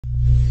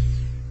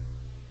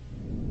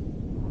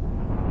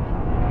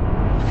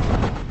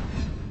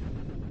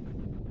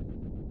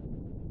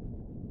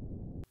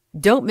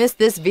Don't miss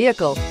this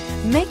vehicle.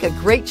 Make a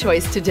great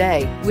choice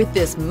today with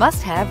this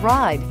must-have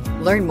ride.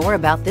 Learn more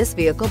about this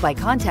vehicle by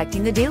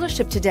contacting the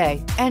dealership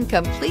today and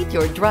complete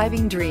your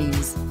driving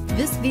dreams.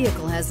 This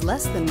vehicle has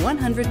less than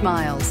 100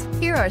 miles.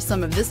 Here are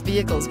some of this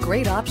vehicle's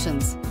great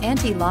options: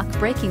 anti-lock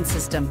braking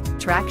system,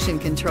 traction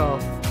control,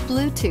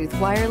 Bluetooth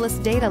wireless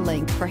data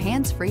link for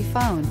hands-free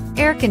phone,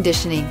 air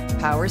conditioning,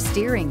 power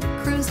steering,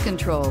 cruise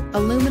control,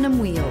 aluminum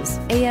wheels,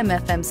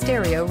 AM/FM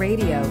stereo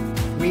radio,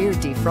 rear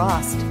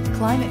defrost,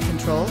 climate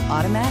control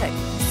automatic.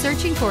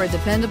 Searching for a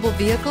dependable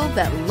vehicle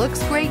that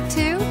looks great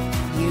too?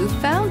 You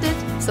found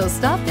it, so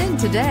stop in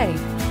today.